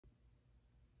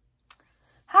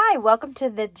Hi, welcome to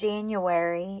the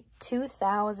January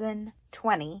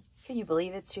 2020. Can you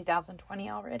believe it's 2020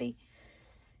 already?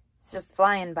 It's just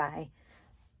flying by.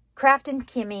 Kraftin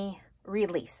Kimmie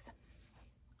release.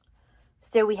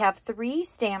 So we have 3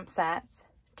 stamp sets,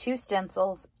 2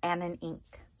 stencils, and an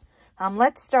ink.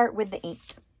 Let's start with the ink.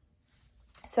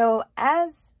 So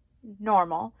as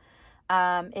normal,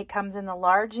 it comes in the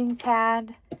large ink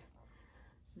pad,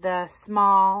 the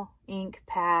small ink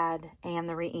pad, and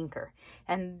the re-inker.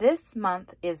 And this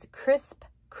month is Crisp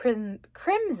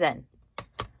Crimson.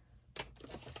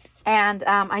 And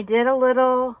I did a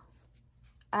little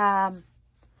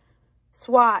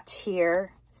swatch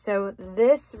here. So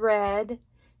this red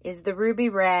is the ruby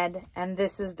red, and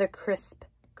this is the crisp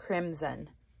crimson.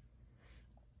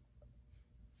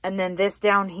 And then this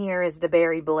down here is the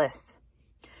berry bliss.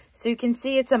 So you can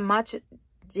see it's a much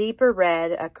deeper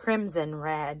red, a crimson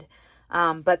red,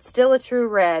 but still a true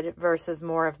red versus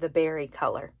more of the berry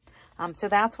color. So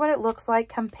that's what it looks like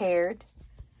compared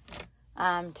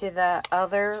to the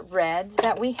other reds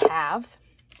that we have.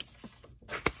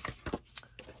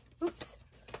 Oops.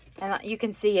 And you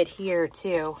can see it here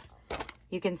too.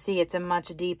 You can see it's a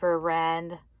much deeper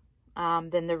red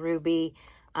than the ruby,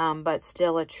 but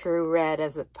still a true red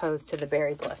as opposed to the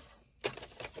berry bliss.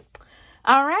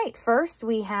 All right, first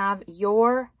we have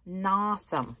your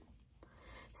Gnaw-some.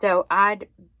 So I'd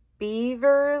be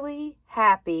really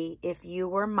happy if you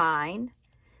were mine.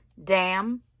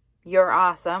 Damn, you're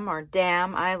awesome, or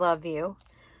damn, I love you.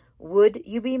 Would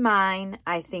you be mine?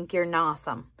 I think you're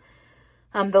Gnaw-some.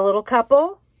 The little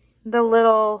couple, the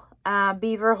little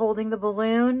beaver holding the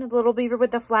balloon, the little beaver with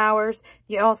the flowers.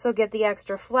 You also get the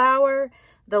extra flower,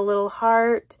 the little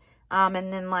heart, and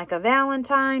then like a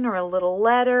Valentine or a little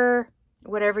letter,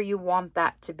 whatever you want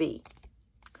that to be.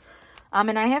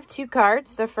 And I have 2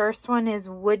 cards. The first one is,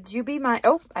 would you be mine?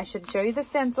 Oh, I should show you the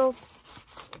stencils.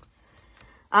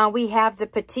 We have the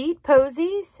petite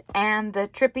posies and the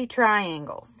trippy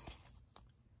triangles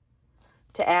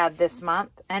to add this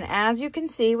month. And as you can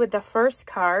see with the first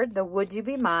card, the would you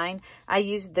be mine, I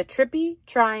used the trippy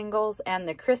triangles and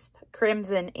the crisp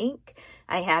crimson ink.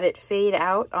 I had it fade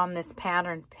out on this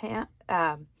pattern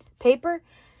paper.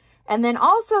 And then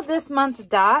also this month's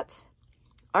dots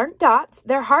aren't dots,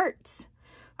 they're hearts.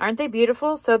 Aren't they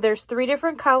beautiful? So there's 3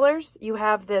 different colors. You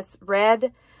have this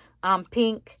red,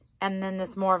 pink, and then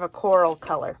this more of a coral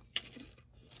color.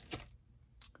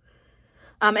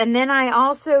 And then I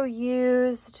also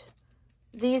used,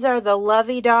 these are the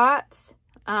lovey dots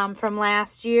from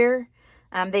last year.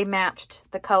 They matched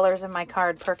the colors of my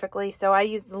card perfectly. So I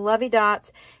used the lovey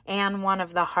dots and one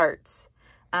of the hearts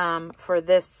for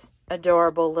this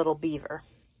adorable little beaver.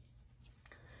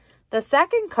 The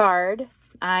second card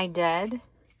I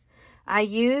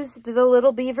used the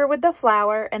little beaver with the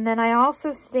flower, and then I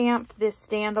also stamped this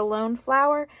standalone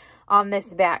flower on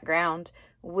this background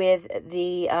with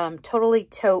the Totally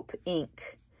Taupe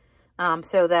ink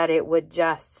so that it would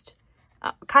just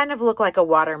kind of look like a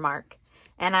watermark.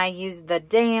 And I used the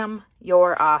Damn,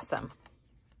 You're Awesome.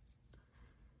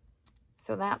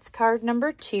 So that's card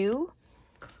number 2.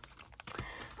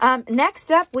 Next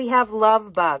up, we have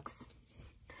Love Bugs.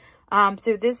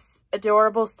 So this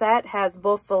adorable set has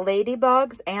both the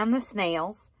ladybugs and the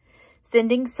snails.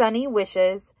 Sending sunny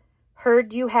wishes.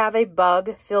 Heard you have a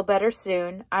bug. Feel better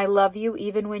soon. I love you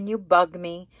even when you bug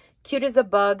me. Cute as a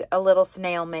bug, a little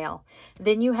snail mail.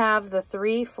 Then you have the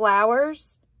 3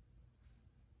 flowers.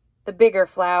 The bigger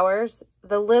flowers.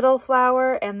 The little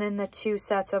flower. And then the 2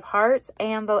 sets of hearts.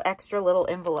 And the extra little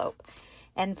envelope.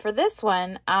 And for this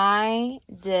one, I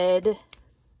did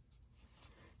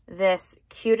this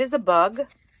cute as a bug.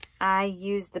 I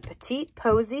used the petite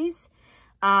posies.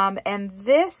 And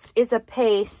this is a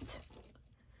paste.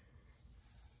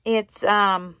 It's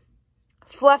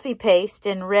fluffy paste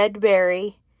in red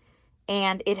berry.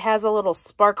 And it has a little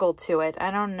sparkle to it.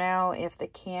 I don't know if the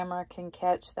camera can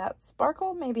catch that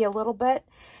sparkle. Maybe a little bit.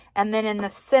 And then in the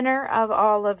center of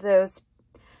all of those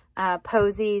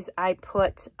posies, I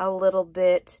put a little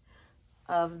bit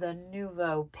of the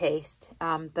Nouveau paste,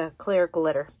 the clear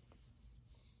glitter.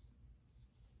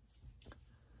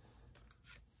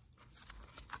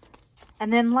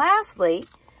 And then lastly,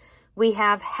 we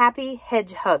have Happy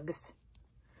Hedge-Hugs.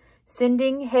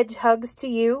 Sending Hedge-Hugs to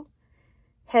you.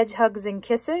 Hedge-Hugs and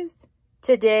kisses.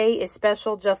 Today is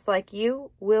special just like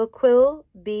you. We'll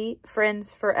be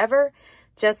friends forever.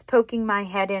 Just poking my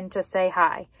head in to say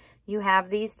hi. You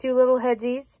have these 2 little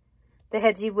hedgies. The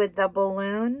hedgie with the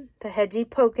balloon. The hedgie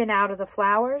poking out of the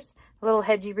flowers. A little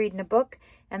hedgie reading a book.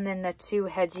 And then the 2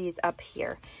 hedgies up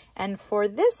here. And for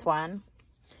this one,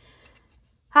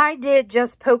 I did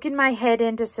just poking my head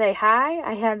in to say hi.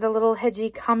 I had the little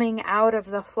Hedgie coming out of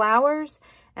the flowers,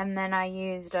 and then I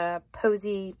used a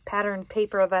posy pattern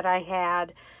paper that I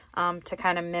had to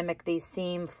kind of mimic these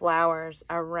seam flowers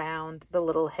around the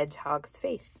little hedgehog's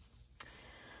face.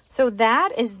 So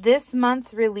that is this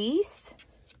month's release.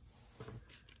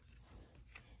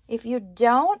 If you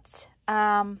don't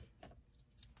have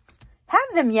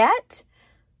them yet,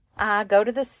 go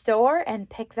to the store and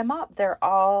pick them up. They're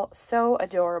all so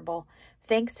adorable.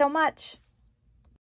 Thanks so much.